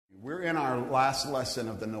We're in our last lesson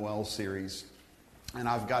of the Noel series, and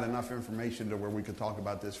I've got enough information to where we could talk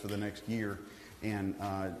about this for the next year,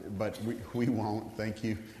 but we won't. Thank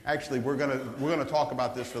you. Actually, we're gonna talk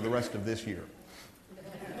about this for the rest of this year.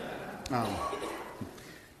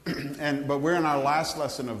 But we're in our last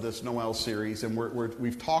lesson of this Noel series, and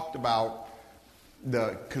we've talked about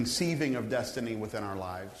the conceiving of destiny within our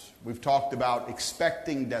lives. We've talked about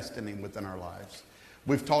expecting destiny within our lives.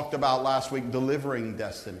 We've talked about last week delivering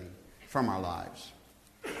destiny from our lives.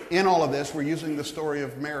 In all of this, we're using the story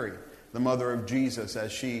of Mary, the mother of Jesus,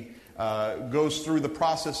 as she goes through the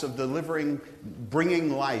process of delivering,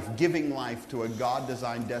 bringing life, giving life to a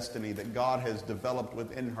God-designed destiny that God has developed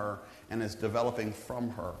within her and is developing from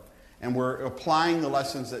her. And we're applying the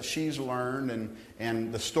lessons that she's learned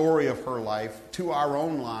and the story of her life to our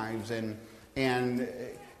own lives and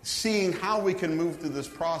seeing how we can move through this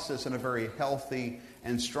process in a very healthy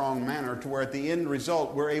and strong manner to where at the end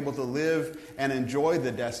result we're able to live and enjoy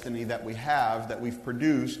the destiny that we have, that we've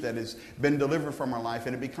produced, that has been delivered from our life,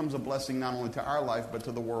 and it becomes a blessing not only to our life but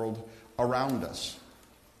to the world around us.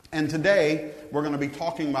 And today we're going to be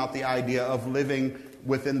talking about the idea of living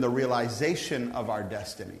within the realization of our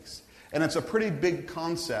destinies. And it's a pretty big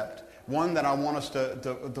concept, one that I want us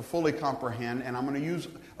to fully comprehend, and I'm going to use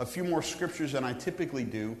a few more scriptures than I typically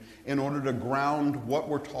do in order to ground what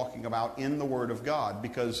we're talking about in the Word of God,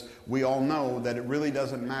 because we all know that it really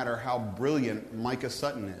doesn't matter how brilliant Micah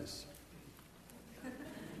Sutton is.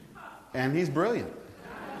 And he's brilliant.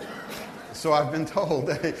 So I've been told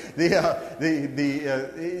that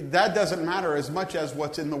doesn't matter as much as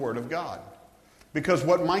what's in the Word of God. Because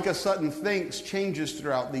what Micah Sutton thinks changes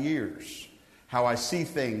throughout the years. How I see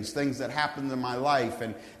things that happen in my life,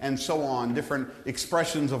 and so on, different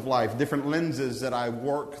expressions of life, different lenses that I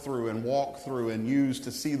work through and walk through and use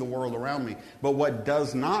to see the world around me. But what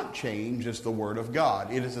does not change is the Word of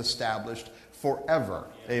God. It is established forever.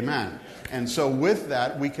 Amen. And so with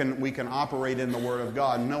that, we can operate in the Word of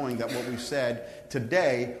God, knowing that what we've said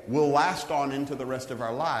today will last on into the rest of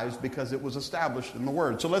our lives because it was established in the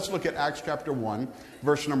Word. So let's look at Acts chapter 1,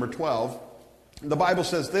 verse number 12. The Bible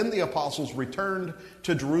says, "Then the apostles returned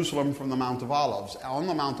to Jerusalem from the Mount of Olives." On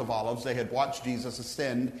the Mount of Olives, they had watched Jesus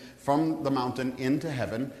ascend from the mountain into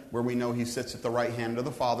heaven, where we know he sits at the right hand of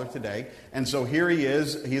the Father today. And so here he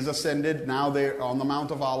is. He's ascended. Now they're on the Mount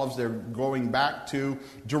of Olives. They're going back to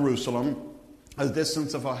Jerusalem, a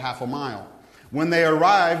distance of a half a mile. When they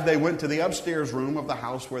arrived, they went to the upstairs room of the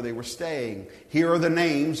house where they were staying. Here are the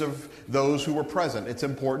names of those who were present. It's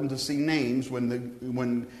important to see names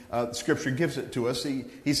when Scripture gives it to us.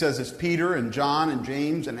 He says it's Peter and John and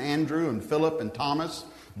James and Andrew and Philip and Thomas,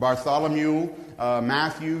 Bartholomew,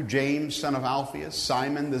 Matthew, James, son of Alphaeus,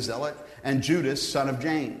 Simon the Zealot, and Judas, son of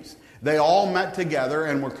James. They all met together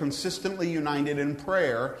and were consistently united in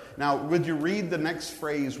prayer. Now, would you read the next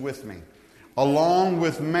phrase with me? Along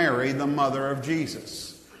with Mary, the mother of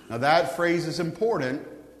Jesus. Now that phrase is important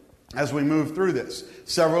as we move through this.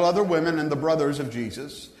 Several other women and the brothers of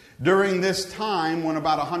Jesus. During this time when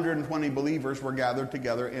about 120 believers were gathered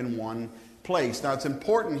together in one place. Now it's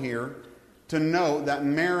important here to note that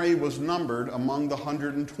Mary was numbered among the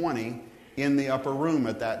 120 in the upper room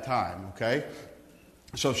at that time. Okay?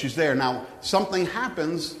 So she's there. Now something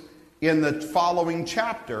happens in the following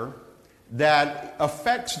chapter that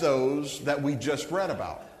affects those that we just read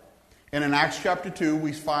about. And in Acts chapter 2,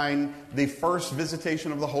 we find the first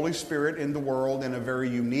visitation of the Holy Spirit in the world in a very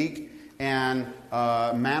unique and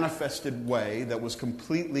manifested way that was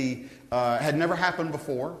completely, had never happened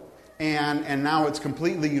before. And now it's a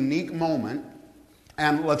completely unique moment.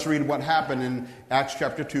 And let's read what happened in Acts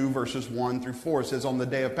chapter 2, verses 1 through 4. It says, "On the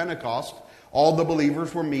day of Pentecost, all the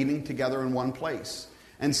believers were meeting together in one place.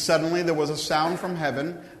 And suddenly there was a sound from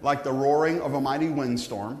heaven like the roaring of a mighty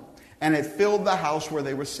windstorm, and it filled the house where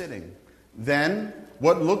they were sitting. Then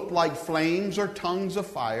what looked like flames or tongues of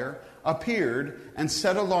fire appeared and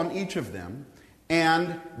settled on each of them.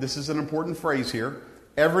 And," this is an important phrase here,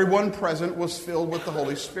 "everyone present was filled with the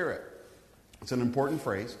Holy Spirit." It's an important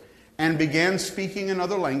phrase. "And began speaking in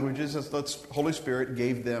other languages as the Holy Spirit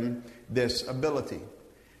gave them this ability."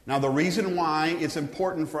 Now, the reason why it's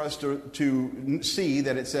important for us to see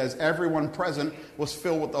that it says everyone present was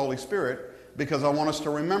filled with the Holy Spirit, because I want us to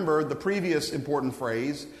remember the previous important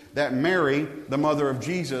phrase that Mary, the mother of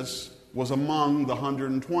Jesus, was among the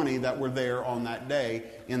 120 that were there on that day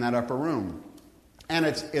in that upper room. And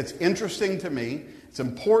it's interesting to me, it's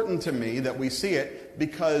important to me that we see it,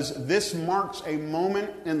 because this marks a moment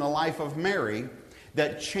in the life of Mary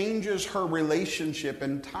that changes her relationship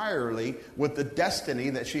entirely with the destiny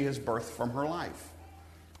that she has birthed from her life.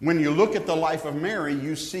 When you look at the life of Mary,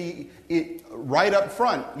 you see it right up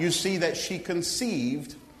front. You see that she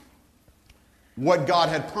conceived what God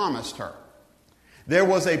had promised her. There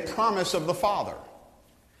was a promise of the Father.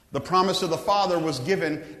 The promise of the Father was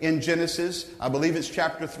given in Genesis, I believe it's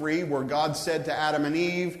chapter 3, where God said to Adam and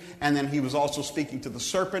Eve, and then he was also speaking to the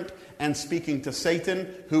serpent and speaking to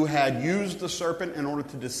Satan, who had used the serpent in order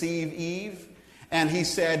to deceive Eve. And he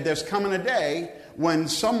said, there's coming a day when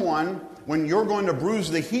you're going to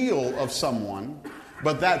bruise the heel of someone,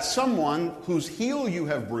 but that someone whose heel you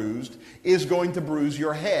have bruised is going to bruise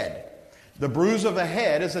your head. The bruise of a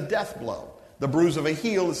head is a death blow. The bruise of a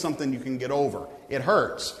heel is something you can get over. It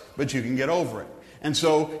hurts, but you can get over it. And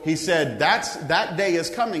so he said, that day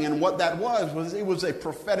is coming. And what that was it was a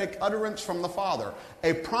prophetic utterance from the Father.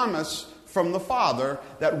 A promise from the Father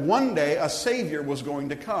that one day a Savior was going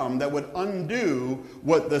to come that would undo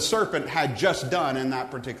what the serpent had just done in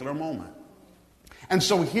that particular moment. And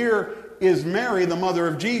so here is Mary, the mother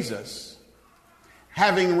of Jesus,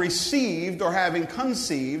 having received or having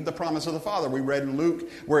conceived the promise of the Father. We read in Luke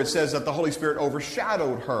where it says that the Holy Spirit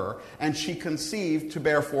overshadowed her and she conceived to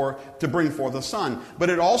bring forth a son. But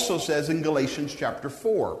it also says in Galatians chapter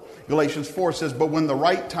 4. Galatians 4 says, but when the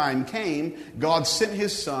right time came, God sent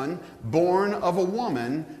his son, born of a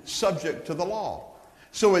woman, subject to the law.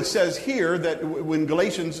 So it says here that when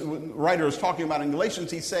Galatians, writer is talking about in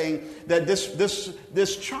Galatians, he's saying that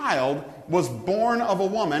this child was born of a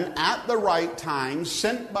woman at the right time,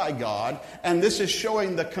 sent by God, and this is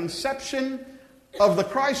showing the conception of the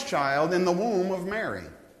Christ child in the womb of Mary.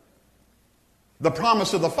 The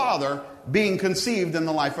promise of the Father being conceived in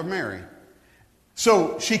the life of Mary.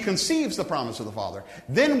 So she conceives the promise of the Father.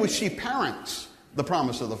 Then when she parents the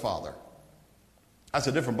promise of the Father, that's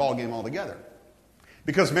a different ballgame altogether.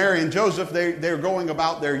 Because Mary and Joseph, they're going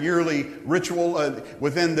about their yearly ritual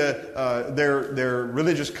within their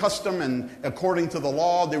religious custom, and according to the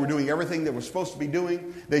law, they were doing everything they were supposed to be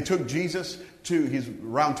doing. They took Jesus he's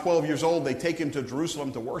around 12 years old, they take him to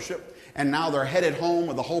Jerusalem to worship, and now they're headed home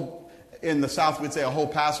with in the South we'd say a whole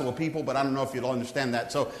passel of people, but I don't know if you'll understand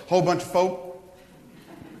that. So, a whole bunch of folk.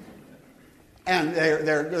 And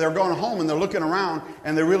they're going home and they're looking around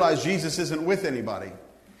and they realize Jesus isn't with anybody.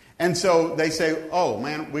 And so they say, oh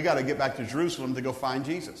man, we got to get back to Jerusalem to go find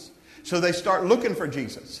Jesus. So they start looking for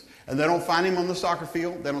Jesus. And they don't find him on the soccer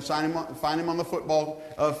field. They don't find him on the football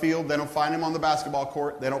field. They don't find him on the basketball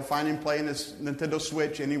court. They don't find him playing his Nintendo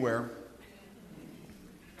Switch anywhere.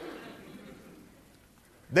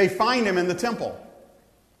 They find him in the temple.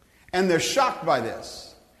 And they're shocked by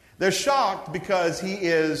this. They're shocked because he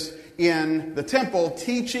is in the temple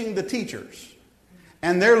teaching the teachers.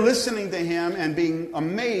 And they're listening to him and being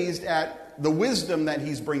amazed at the wisdom that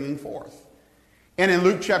he's bringing forth. And in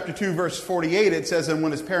Luke chapter 2, verse 48, it says, and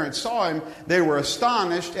when his parents saw him, they were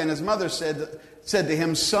astonished. And his mother said to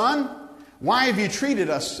him, son, why have you treated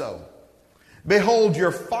us so? Behold,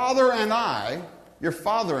 your father and I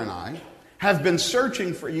have been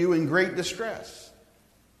searching for you in great distress.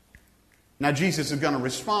 Now Jesus is going to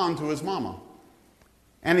respond to his mama.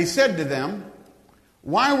 And he said to them,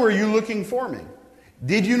 why were you looking for me?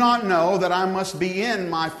 Did you not know that I must be in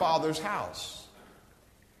my Father's house?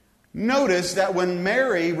 Notice that when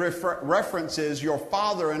Mary references your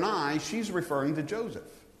father and I, she's referring to Joseph.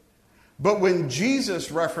 But when Jesus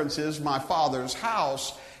references my Father's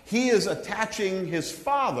house, he is attaching his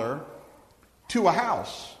Father to a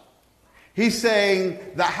house. He's saying,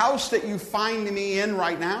 the house that you find me in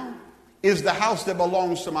right now is the house that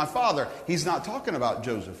belongs to my Father. He's not talking about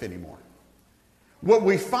Joseph anymore. What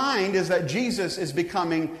we find is that Jesus is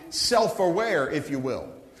becoming self-aware, if you will.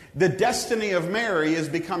 The destiny of Mary is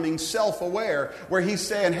becoming self-aware, where he's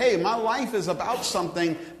saying, hey, my life is about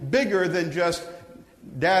something bigger than just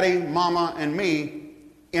daddy, mama, and me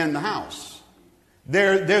in the house.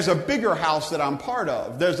 There's a bigger house that I'm part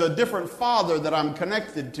of. There's a different Father that I'm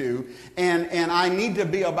connected to, and I need to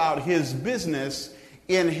be about his business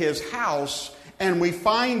in his house. And we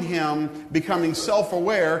find him becoming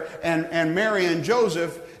self-aware, and Mary and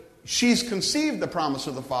Joseph, she's conceived the promise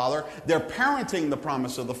of the Father. They're parenting the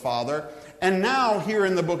promise of the Father. And now here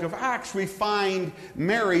in the book of Acts, we find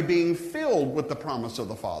Mary being filled with the promise of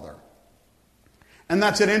the Father. And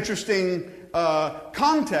that's an interesting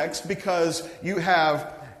context, because you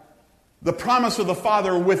have the promise of the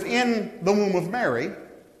Father within the womb of Mary.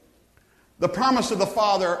 The promise of the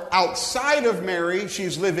Father outside of Mary,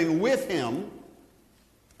 she's living with him.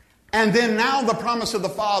 And then now the promise of the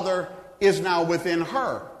Father is now within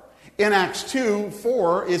her. In Acts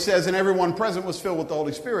 2:4, it says, and everyone present was filled with the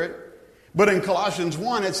Holy Spirit. But in Colossians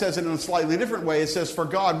 1, it says it in a slightly different way. It says, for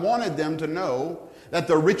God wanted them to know that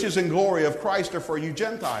the riches and glory of Christ are for you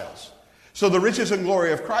Gentiles. So the riches and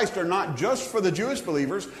glory of Christ are not just for the Jewish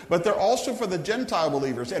believers, but they're also for the Gentile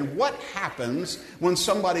believers. And what happens when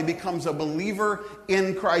somebody becomes a believer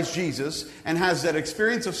in Christ Jesus and has that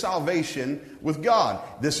experience of salvation with God?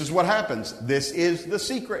 This is what happens. This is the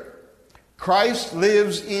secret. Christ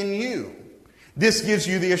lives in you. This gives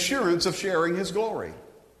you the assurance of sharing His glory.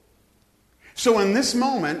 So in this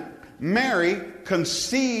moment, Mary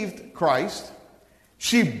conceived Christ.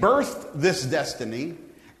 She birthed this destiny.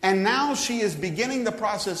 And now she is beginning the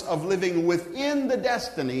process of living within the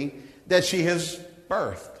destiny that she has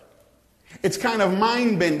birthed. It's kind of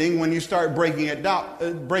mind-bending when you start breaking it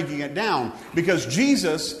down, because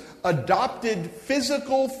Jesus adopted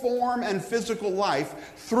physical form and physical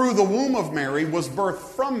life through the womb of Mary, was birthed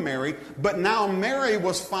from Mary, but now Mary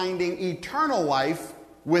was finding eternal life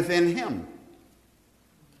within Him.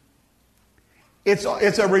 It's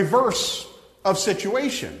a reverse of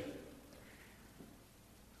situation.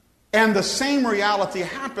 And the same reality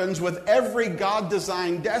happens with every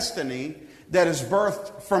God-designed destiny that is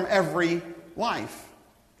birthed from every life.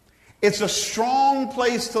 It's a strong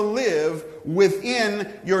place to live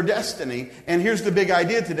within your destiny. And here's the big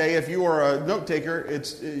idea today. If you are a note taker,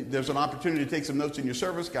 there's an opportunity to take some notes in your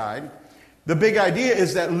service guide. The big idea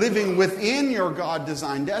is that living within your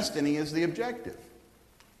God-designed destiny is the objective.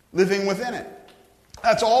 Living within it.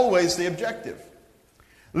 That's always the objective.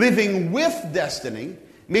 Living with destiny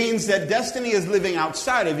means that destiny is living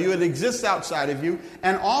outside of you. It exists outside of you.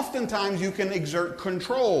 And oftentimes you can exert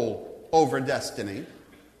control over destiny.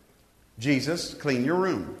 Jesus, clean your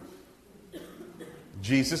room.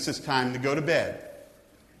 Jesus, it's time to go to bed.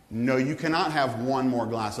 No, you cannot have one more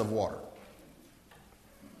glass of water.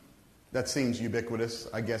 That seems ubiquitous.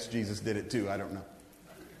 I guess Jesus did it too. I don't know.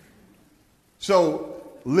 So,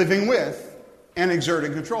 living with and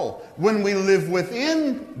exerting control. When we live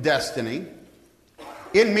within destiny,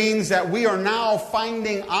 it means that we are now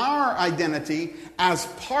finding our identity as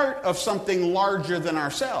part of something larger than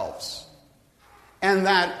ourselves. And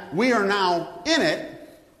that we are now in it,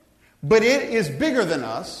 but it is bigger than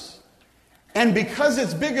us. And because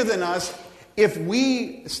it's bigger than us, if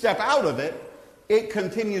we step out of it, it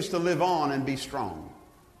continues to live on and be strong.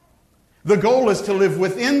 The goal is to live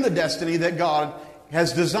within the destiny that God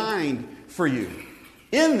has designed for you.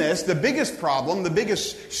 In this, the biggest problem, the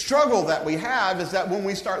biggest struggle that we have is that when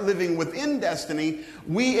we start living within destiny,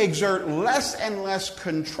 we exert less and less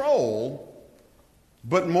control,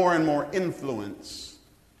 but more and more influence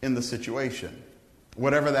in the situation,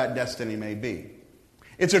 whatever that destiny may be.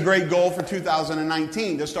 It's a great goal for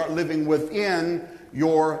 2019 to start living within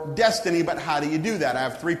your destiny, but how do you do that? I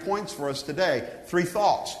have 3 points for us today, 3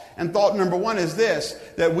 thoughts. And thought number 1 is this,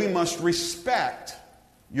 that we must respect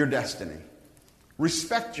your destiny.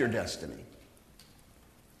 Respect your destiny.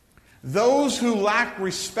 Those who lack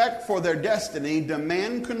respect for their destiny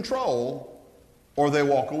demand control or they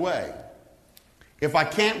walk away. If I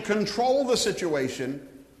can't control the situation,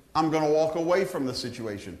 I'm going to walk away from the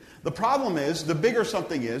situation. The problem is, the bigger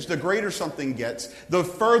something is, the greater something gets, the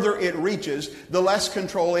further it reaches, the less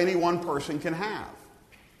control any one person can have.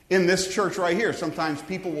 In this church right here, sometimes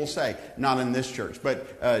people will say, not in this church,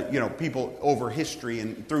 but people over history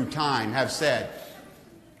and through time have said,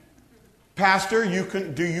 Pastor,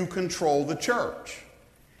 do you control the church?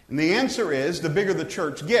 And the answer is, the bigger the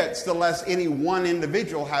church gets, the less any one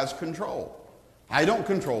individual has control. I don't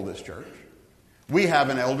control this church. We have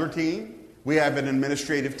an elder team. We have an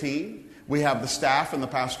administrative team. We have the staff and the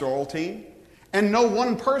pastoral team. And no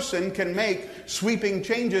one person can make sweeping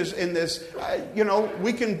changes in this.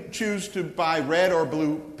 We can choose to buy red or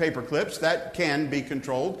blue paper clips. That can be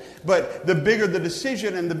controlled. But the bigger the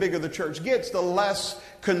decision and the bigger the church gets, the less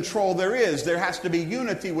control there is. There has to be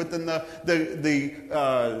unity within the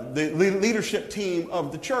leadership team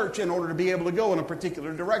of the church in order to be able to go in a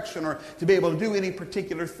particular direction or to be able to do any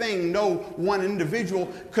particular thing. No one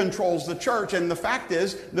individual controls the church. And the fact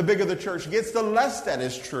is, the bigger the church gets, the less that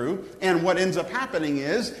is true. And what ends up happening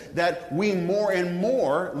is that we more and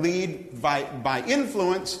more lead by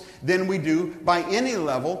influence than we do by any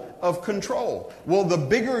level of control. Well, the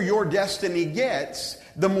bigger your destiny gets,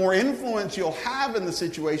 the more influence you'll have in the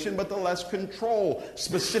situation, but the less control,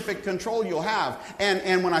 specific control you'll have.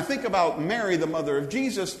 And when I think about Mary, the mother of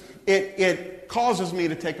Jesus, it causes me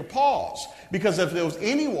to take a pause. Because if there was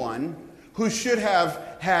anyone who should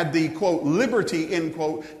have had the, quote, liberty, end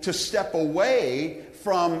quote, to step away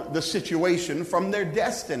from the situation, from their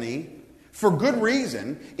destiny, for good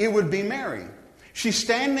reason, it would be Mary. She's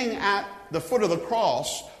standing at the foot of the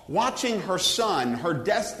cross, watching her son, her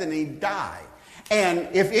destiny, die. And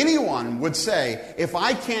if anyone would say, if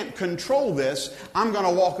I can't control this, I'm going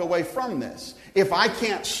to walk away from this. If I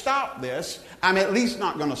can't stop this, I'm at least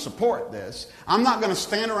not going to support this. I'm not going to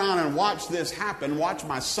stand around and watch this happen, watch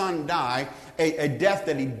my son die, a death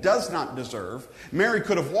that he does not deserve. Mary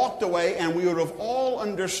could have walked away and we would have all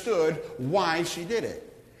understood why she did it.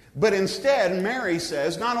 But instead, Mary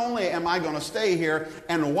says, not only am I going to stay here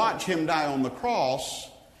and watch him die on the cross,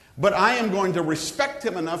 but I am going to respect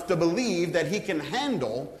him enough to believe that he can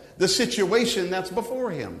handle the situation that's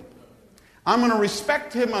before him. I'm going to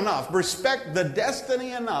respect him enough, respect the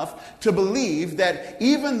destiny enough to believe that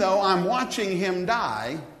even though I'm watching him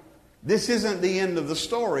die, this isn't the end of the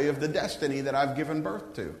story of the destiny that I've given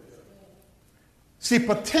birth to. See,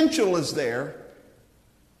 potential is there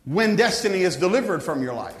when destiny is delivered from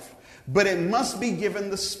your life, but it must be given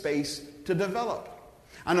the space to develop.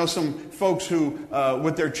 I know some folks who,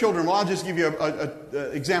 with their children, well, I'll just give you an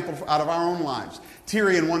example out of our own lives.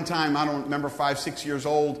 Tyrion, one time, I don't remember, 5, 6 years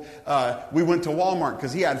old, we went to Walmart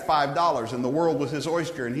because he had $5 and the world was his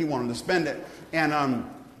oyster and he wanted to spend it. And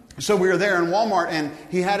so we were there in Walmart and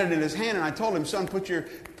he had it in his hand and I told him, son, put your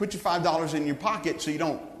 $5 in your pocket so you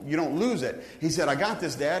don't lose it. He said, I got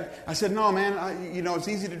this, Dad. I said, no, man, it's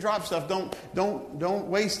easy to drop stuff. Don't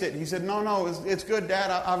waste it. He said, no, it's good, Dad.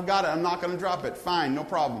 I've got it. I'm not going to drop it. Fine, no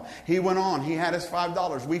problem. He went on. He had his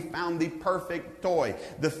 $5. We found the perfect toy,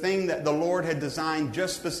 the thing that the Lord had designed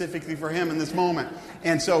just specifically for him in this moment.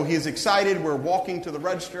 And so he's excited. We're walking to the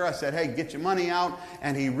register. I said, hey, get your money out.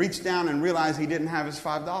 And he reached down and realized he didn't have his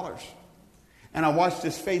 $5. And I watched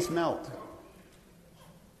his face melt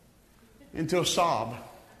into a sob.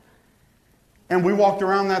 And we walked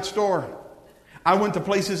around that store. I went to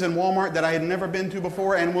places in Walmart that I had never been to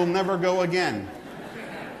before and will never go again.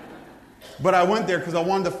 But I went there because I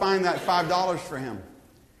wanted to find that $5 for him.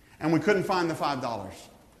 And we couldn't find the $5.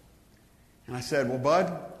 And I said, well,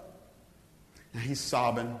 Bud, and he's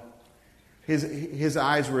sobbing. His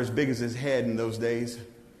eyes were as big as his head in those days.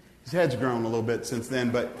 His head's grown a little bit since then,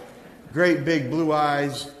 but great big blue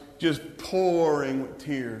eyes just pouring with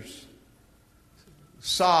tears.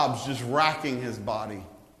 Sobs just racking his body.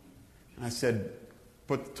 And I said,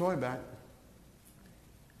 put the toy back.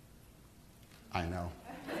 I know.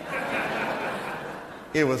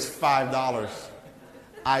 It was $5.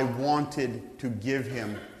 I wanted to give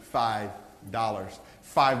him $5.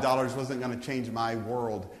 $5 wasn't going to change my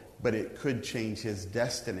world, but it could change his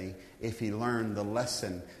destiny if he learned the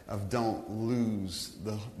lesson of don't lose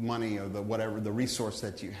the money or the resource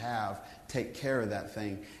that you have. Take care of that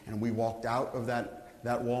thing. And we walked out of that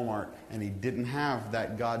Walmart, and he didn't have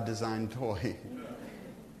that God-designed toy.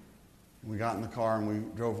 We got in the car and we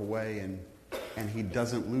drove away, and he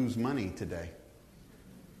doesn't lose money today.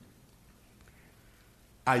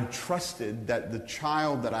 I trusted that the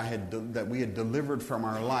child that we had delivered from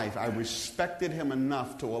our life, I respected him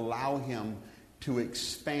enough to allow him to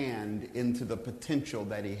expand into the potential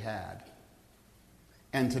that he had.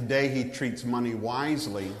 And today he treats money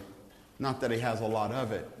wisely. Not that he has a lot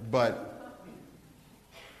of it, but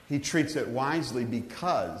he treats it wisely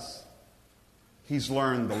because he's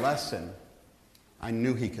learned the lesson I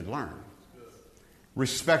knew he could learn.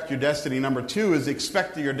 Respect your destiny. Number 2 is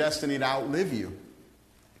expect your destiny to outlive you.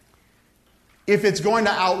 If it's going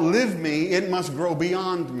to outlive me, it must grow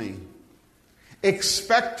beyond me.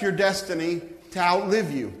 Expect your destiny to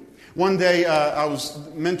outlive you. One day, I was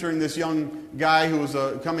mentoring this young guy who was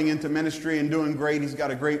coming into ministry and doing great. He's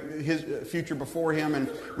got a great future before him. And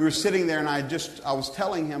we were sitting there, and I was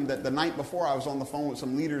telling him that the night before I was on the phone with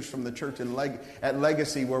some leaders from the church at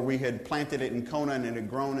Legacy, where we had planted it in Kona and it had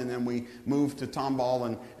grown, and then we moved to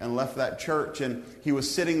Tomball and left that church. And he was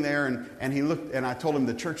sitting there, and he looked, and I told him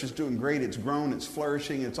the church is doing great. It's grown, it's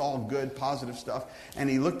flourishing, it's all good, positive stuff. And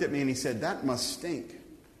he looked at me and he said, "That must stink."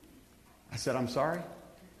 I said, "I'm sorry?"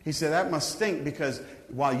 He said, "That must stink because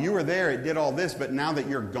while you were there, it did all this, but now that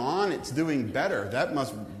you're gone, it's doing better. That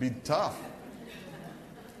must be tough."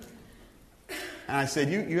 And I said,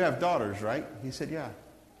 you have daughters, right? He said, "Yeah."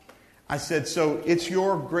 I said, "So it's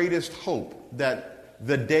your greatest hope that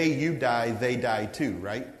the day you die, they die too,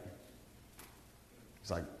 right?" He's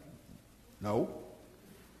like, "No."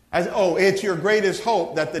 I said, "Oh, it's your greatest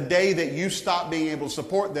hope that the day that you stop being able to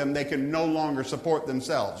support them, they can no longer support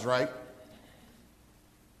themselves, right?"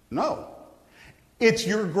 No. It's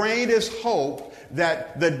your greatest hope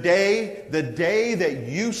that the day that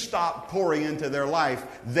you stop pouring into their life,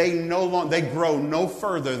 they grow no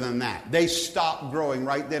further than that. They stop growing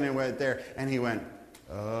right then and right there. And he went,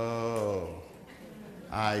 "Oh,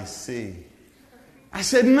 I see." I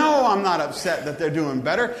said, no, I'm not upset that they're doing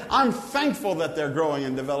better. I'm thankful that they're growing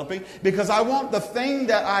and developing because I want the thing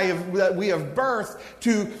that we have birthed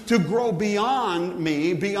to grow beyond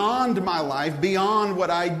me, beyond my life, beyond what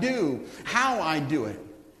I do, how I do it.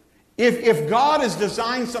 If God has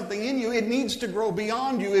designed something in you, it needs to grow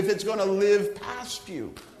beyond you if it's going to live past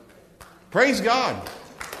you. Praise God.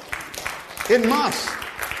 It must.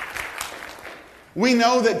 We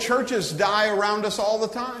know that churches die around us all the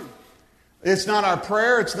time. It's not our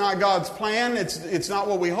prayer. It's not God's plan. It's not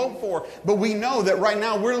what we hope for. But we know that right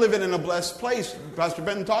now we're living in a blessed place. Pastor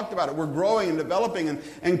Benton talked about it. We're growing and developing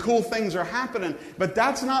and cool things are happening. But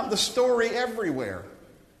that's not the story everywhere.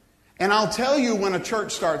 And I'll tell you when a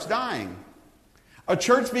church starts dying. A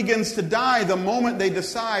church begins to die the moment they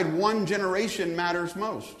decide one generation matters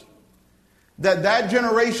most. That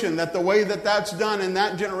generation, that the way that that's done in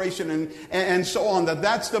that generation and so on,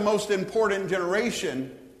 that's the most important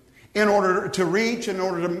generation in order to reach, in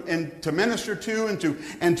order to minister to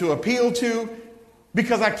and to appeal to.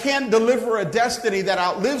 Because I can't deliver a destiny that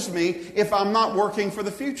outlives me if I'm not working for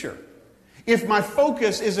the future. If my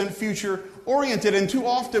focus isn't future oriented, and too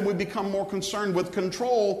often we become more concerned with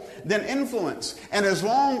control than influence. And as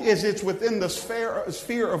long as it's within the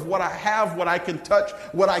sphere of what I have, what I can touch,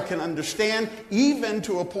 what I can understand, even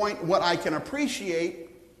to a point what I can appreciate,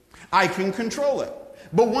 I can control it.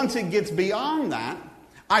 But once it gets beyond that,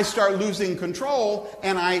 I start losing control,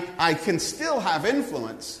 and I can still have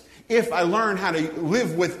influence if I learn how to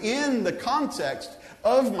live within the context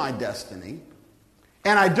of my destiny,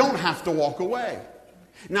 and I don't have to walk away.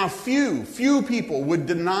 Now, few people would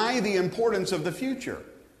deny the importance of the future,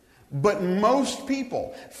 but most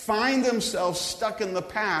people find themselves stuck in the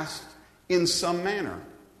past in some manner.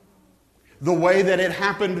 The way that it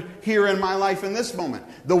happened here in my life in this moment.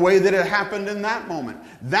 The way that it happened in that moment.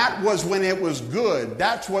 That was when it was good.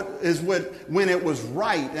 That's when it was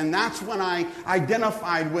right. And that's when I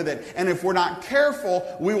identified with it. And if we're not careful,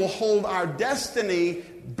 we will hold our destiny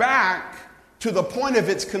back to the point of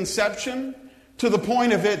its conception, to the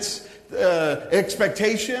point of its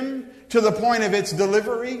expectation, to the point of its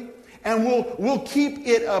delivery. And we'll keep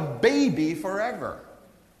it a baby forever.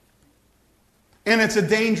 And it's a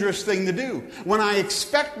dangerous thing to do. When I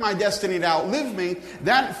expect my destiny to outlive me,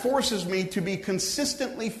 that forces me to be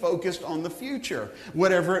consistently focused on the future,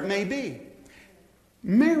 whatever it may be.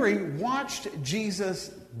 Mary watched Jesus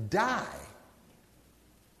die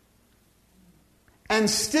and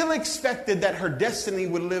still expected that her destiny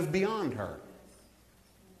would live beyond her.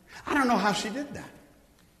 I don't know how she did that.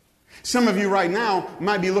 Some of you right now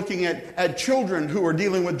might be looking at children who are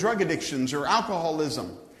dealing with drug addictions or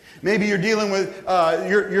alcoholism. Maybe you're dealing with,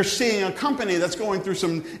 you're seeing a company that's going through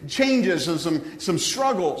some changes and some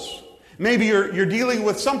struggles. Maybe you're dealing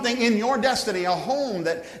with something in your destiny, a home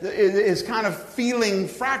that is kind of feeling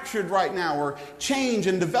fractured right now, or change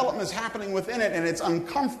and development is happening within it, and it's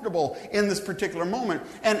uncomfortable in this particular moment.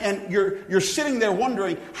 And you're sitting there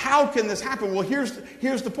wondering, how can this happen? Well, here's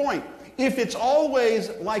the point. If it's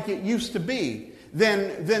always like it used to be,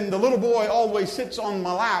 then the little boy always sits on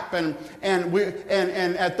my lap, and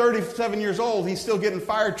at 37 years old, he's still getting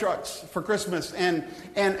fire trucks for Christmas and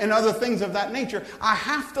other things of that nature. I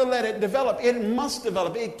have to let it develop. It must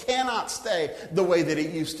develop. It cannot stay the way that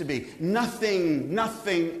it used to be.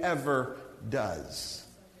 Nothing ever does.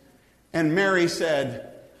 And Mary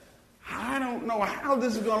said, I don't know how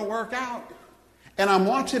this is going to work out. And I'm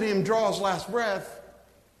watching him draw his last breath.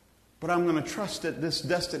 But I'm going to trust that this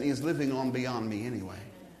destiny is living on beyond me anyway.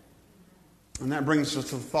 And that brings us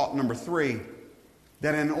to thought number 3.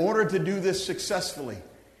 That in order to do this successfully,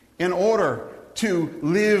 in order to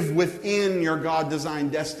live within your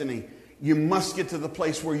God-designed destiny, you must get to the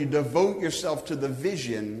place where you devote yourself to the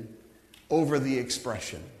vision over the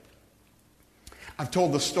expression. I've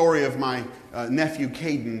told the story of my nephew,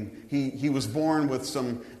 Caden. He was born with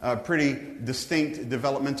some pretty distinct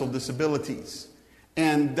developmental disabilities.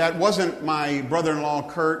 And that wasn't my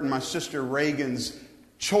brother-in-law, Kurt, and my sister, Reagan's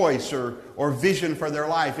choice or vision for their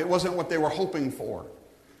life. It wasn't what they were hoping for.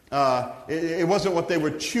 It wasn't what they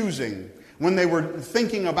were choosing. When they were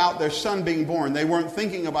thinking about their son being born, they weren't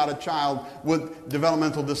thinking about a child with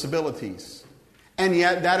developmental disabilities. And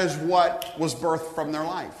yet, that is what was birthed from their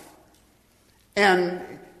life. And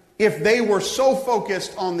if they were so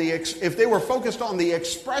focused on the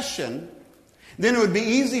expression, then it would be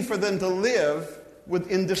easy for them to live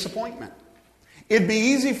in disappointment. It'd be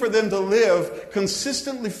easy for them to live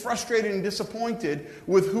consistently frustrated and disappointed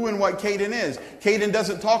with who and what Caden is. Caden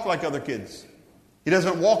doesn't talk like other kids. He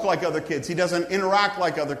doesn't walk like other kids. He doesn't interact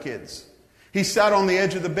like other kids. He sat on the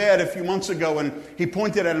edge of the bed a few months ago and he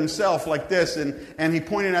pointed at himself like this and he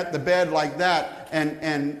pointed at the bed like that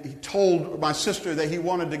and he told my sister that he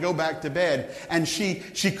wanted to go back to bed. And she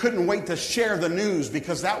couldn't wait to share the news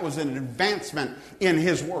because that was an advancement in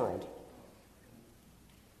his world.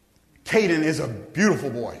 Caden is a beautiful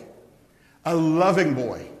boy, a loving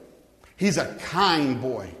boy. He's a kind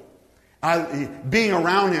boy. Being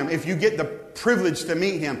around him, if you get the privilege to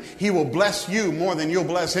meet him, he will bless you more than you'll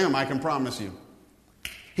bless him, I can promise you.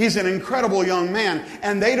 He's an incredible young man,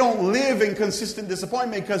 and they don't live in consistent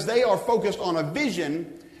disappointment because they are focused on a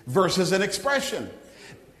vision versus an expression.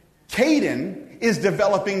 Caden is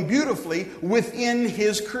developing beautifully within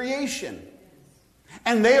his creation.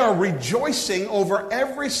 And they are rejoicing over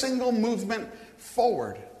every single movement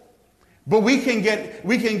forward. But we can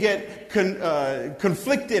get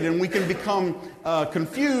conflicted, and we can become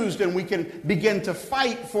confused, and we can begin to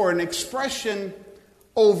fight for an expression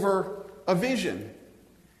over a vision.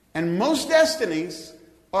 And most destinies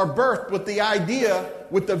are birthed with the idea,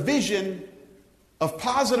 with the vision of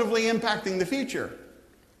positively impacting the future,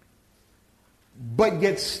 but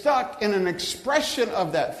get stuck in an expression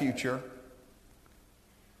of that future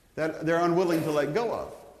that they're unwilling to let go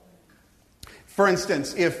of. For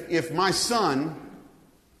instance, if my son,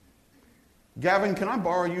 Gavin, can I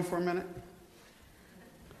borrow you for a minute?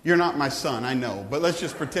 You're not my son, I know, but let's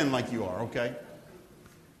just pretend like you are, okay?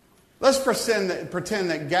 Let's pretend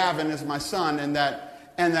that Gavin is my son and that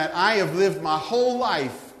I have lived my whole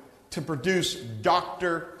life to produce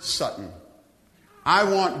Dr. Sutton. I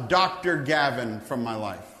want Dr. Gavin from my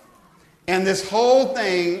life. And this whole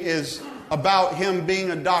thing is about him being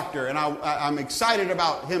a doctor, and I'm excited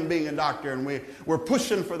about him being a doctor, and we're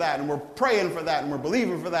pushing for that, and we're praying for that, and we're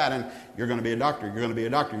believing for that, and you're going to be a doctor, you're going to be a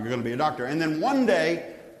doctor, you're going to be a doctor. And then one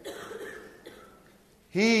day,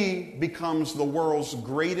 he becomes the world's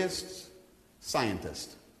greatest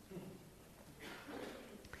scientist.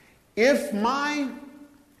 If my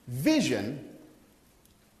vision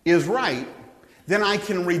is right, then I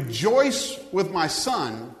can rejoice with my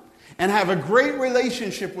son and have a great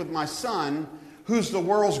relationship with my son, who's the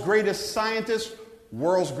world's greatest scientist,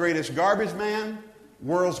 world's greatest garbage man,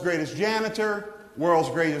 world's greatest janitor, world's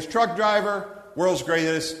greatest truck driver, world's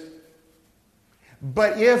greatest.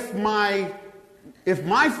 But if my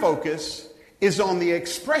focus is on the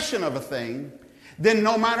expression of a thing, then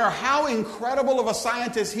no matter how incredible of a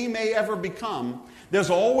scientist he may ever become, there's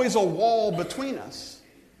always a wall between us.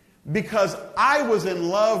 Because I was in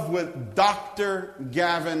love with Dr.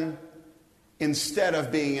 Gavin instead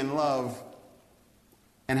of being in love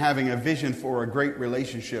and having a vision for a great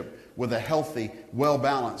relationship with a healthy,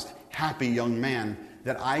 well-balanced, happy young man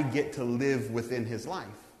that I get to live within his life.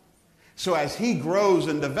 So as he grows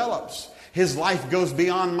and develops, his life goes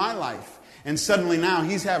beyond my life. And suddenly now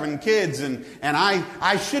he's having kids, and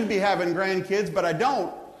I should be having grandkids, but I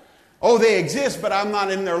don't. Oh, they exist, but I'm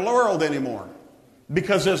not in their world anymore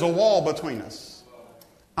because there's a wall between us.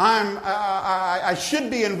 I should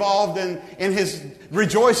be involved in his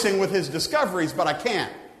rejoicing with his discoveries, but I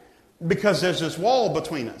can't because there's this wall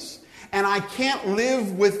between us. And I can't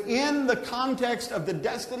live within the context of the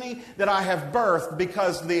destiny that I have birthed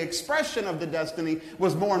because the expression of the destiny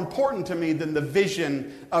was more important to me than the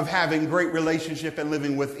vision of having great relationship and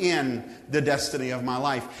living within the destiny of my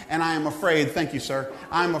life. And I am afraid, thank you, sir,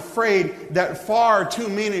 I'm afraid that far too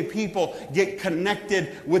many people get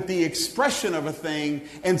connected with the expression of a thing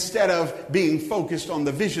instead of being focused on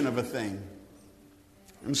the vision of a thing.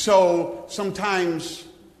 And so sometimes,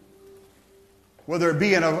 whether it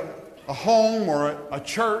be in a home or a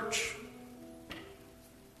church,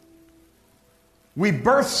 we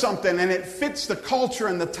birth something and it fits the culture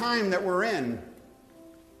and the time that we're in.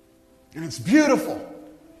 And it's beautiful.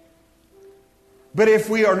 But if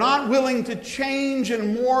we are not willing to change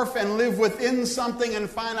and morph and live within something and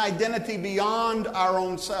find identity beyond our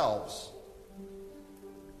own selves,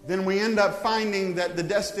 then we end up finding that the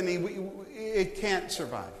destiny, it can't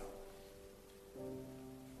survive.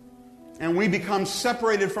 And we become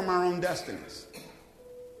separated from our own destinies.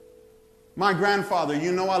 My grandfather,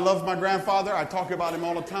 you know I love my grandfather. I talk about him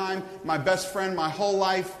all the time. My best friend my whole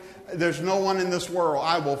life. There's no one in this world.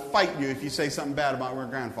 I will fight you if you say something bad about my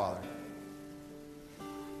grandfather.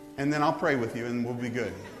 And then I'll pray with you and we'll be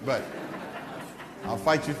good. But I'll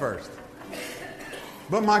fight you first.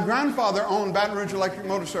 But my grandfather owned Baton Rouge Electric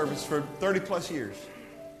Motor Service for 30 plus years.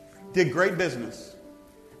 Did great business.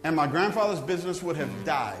 And my grandfather's business would have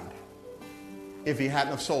died if he hadn't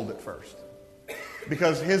have sold it first.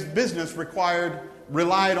 Because his business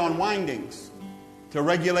relied on windings to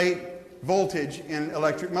regulate voltage in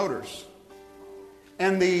electric motors.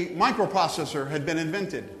 And the microprocessor had been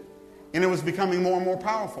invented. And it was becoming more and more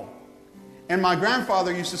powerful. And my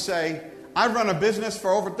grandfather used to say, I've run a business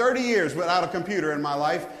for over 30 years without a computer in my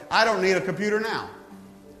life. I don't need a computer now.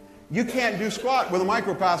 You can't do squat with a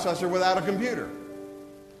microprocessor without a computer.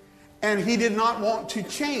 And he did not want to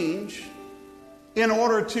change in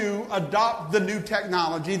order to adopt the new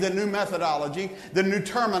technology, the new methodology, the new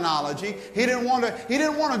terminology. He didn't want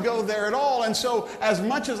to go there at all. And so as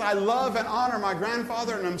much as I love and honor my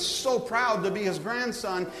grandfather, and I'm so proud to be his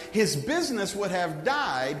grandson, his business would have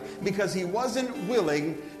died because he wasn't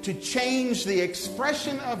willing to change the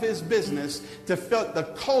expression of his business to fit the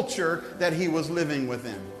culture that he was living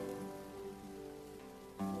within.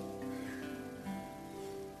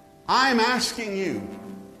 I'm asking you,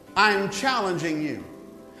 I'm challenging you.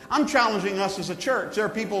 I'm challenging us as a church. There are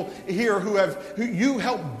people here who you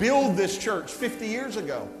helped build this church 50 years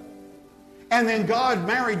ago. And then God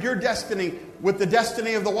married your destiny with the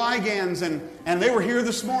destiny of the Wygans. And they were here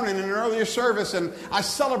this morning in an earlier service. And I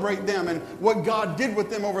celebrate them and what God did with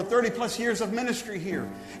them over 30 plus years of ministry here.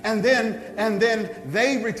 And then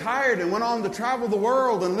they retired and went on to travel the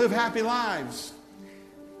world and live happy lives.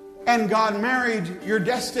 And God married your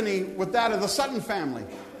destiny with that of the Sutton family.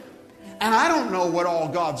 And I don't know what all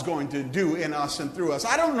God's going to do in us and through us.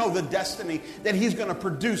 I don't know the destiny that He's going to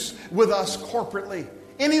produce with us corporately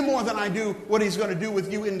any more than I do what He's going to do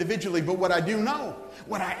with you individually. But what I do know,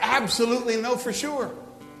 what I absolutely know for sure,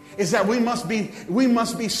 is that we must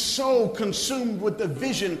be so consumed with the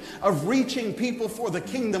vision of reaching people for the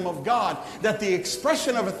kingdom of God that the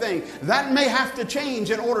expression of a thing, that may have to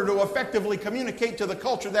change in order to effectively communicate to the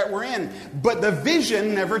culture that we're in. But the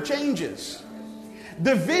vision never changes.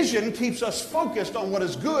 The vision keeps us focused on what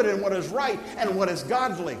is good and what is right and what is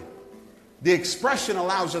godly. The expression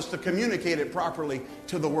allows us to communicate it properly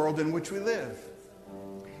to the world in which we live.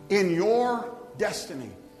 In your destiny,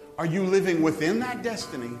 are you living within that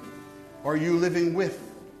destiny, or are you living with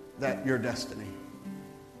your destiny?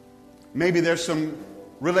 Maybe there's some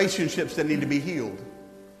relationships that need to be healed.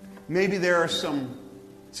 Maybe there are some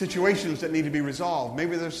situations that need to be resolved.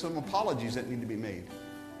 Maybe there's some apologies that need to be made.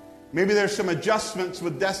 Maybe there's some adjustments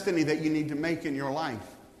with destiny that you need to make in your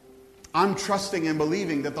life. I'm trusting and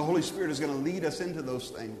believing that the Holy Spirit is going to lead us into those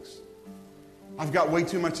things. I've got way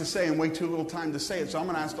too much to say and way too little time to say it, so I'm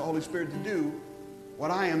going to ask the Holy Spirit to do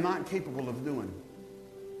what I am not capable of doing.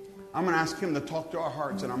 I'm going to ask Him to talk to our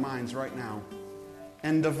hearts and our minds right now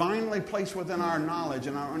and divinely place within our knowledge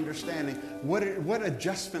and our understanding what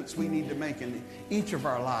adjustments we need to make in each of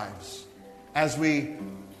our lives as we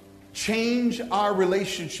change our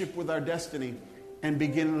relationship with our destiny and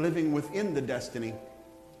begin living within the destiny,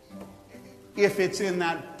 if it's in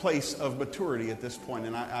that place of maturity at this point.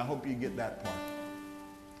 And I hope you get that part.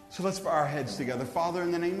 So let's bow our heads together. Father,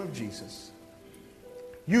 in the name of Jesus,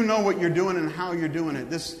 you know what you're doing and how you're doing it.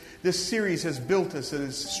 This series has built us and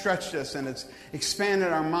it's stretched us and it's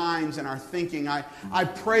expanded our minds and our thinking. I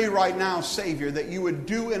pray right now, Savior, that you would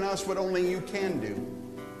do in us what only you can do.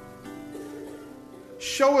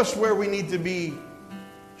 Show us where we need to be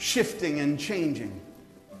shifting and changing.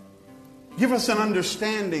 Give us an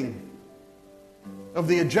understanding of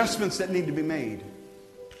the adjustments that need to be made.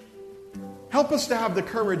 Help us to have the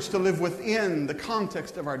courage to live within the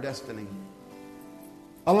context of our destiny,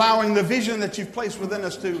 allowing the vision that you've placed within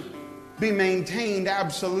us to be maintained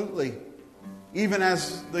absolutely, even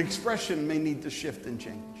as the expression may need to shift and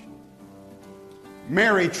change.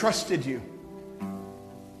 Mary trusted you.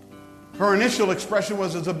 Her initial expression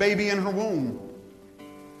was as a baby in her womb.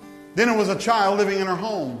 Then it was a child living in her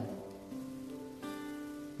home.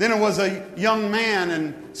 Then it was a young man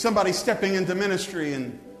and somebody stepping into ministry.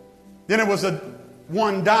 And then it was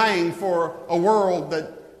one dying for a world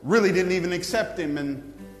that really didn't even accept him.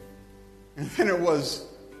 And then it was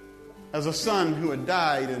as a son who had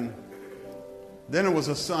died. And then it was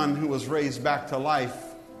a son who was raised back to life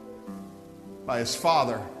by his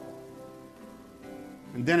father.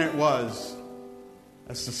 And then it was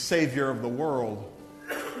as the Savior of the world,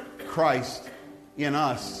 Christ in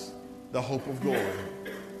us, the hope of glory.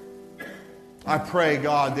 I pray,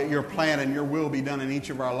 God, that your plan and your will be done in each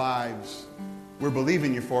of our lives. We're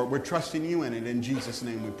believing you for it. We're trusting you in it. In Jesus'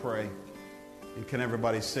 name we pray. And can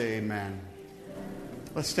everybody say amen?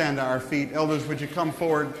 Let's stand to our feet. Elders, would you come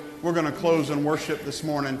forward? We're going to close and worship this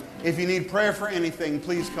morning. If you need prayer for anything,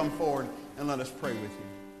 please come forward and let us pray with you.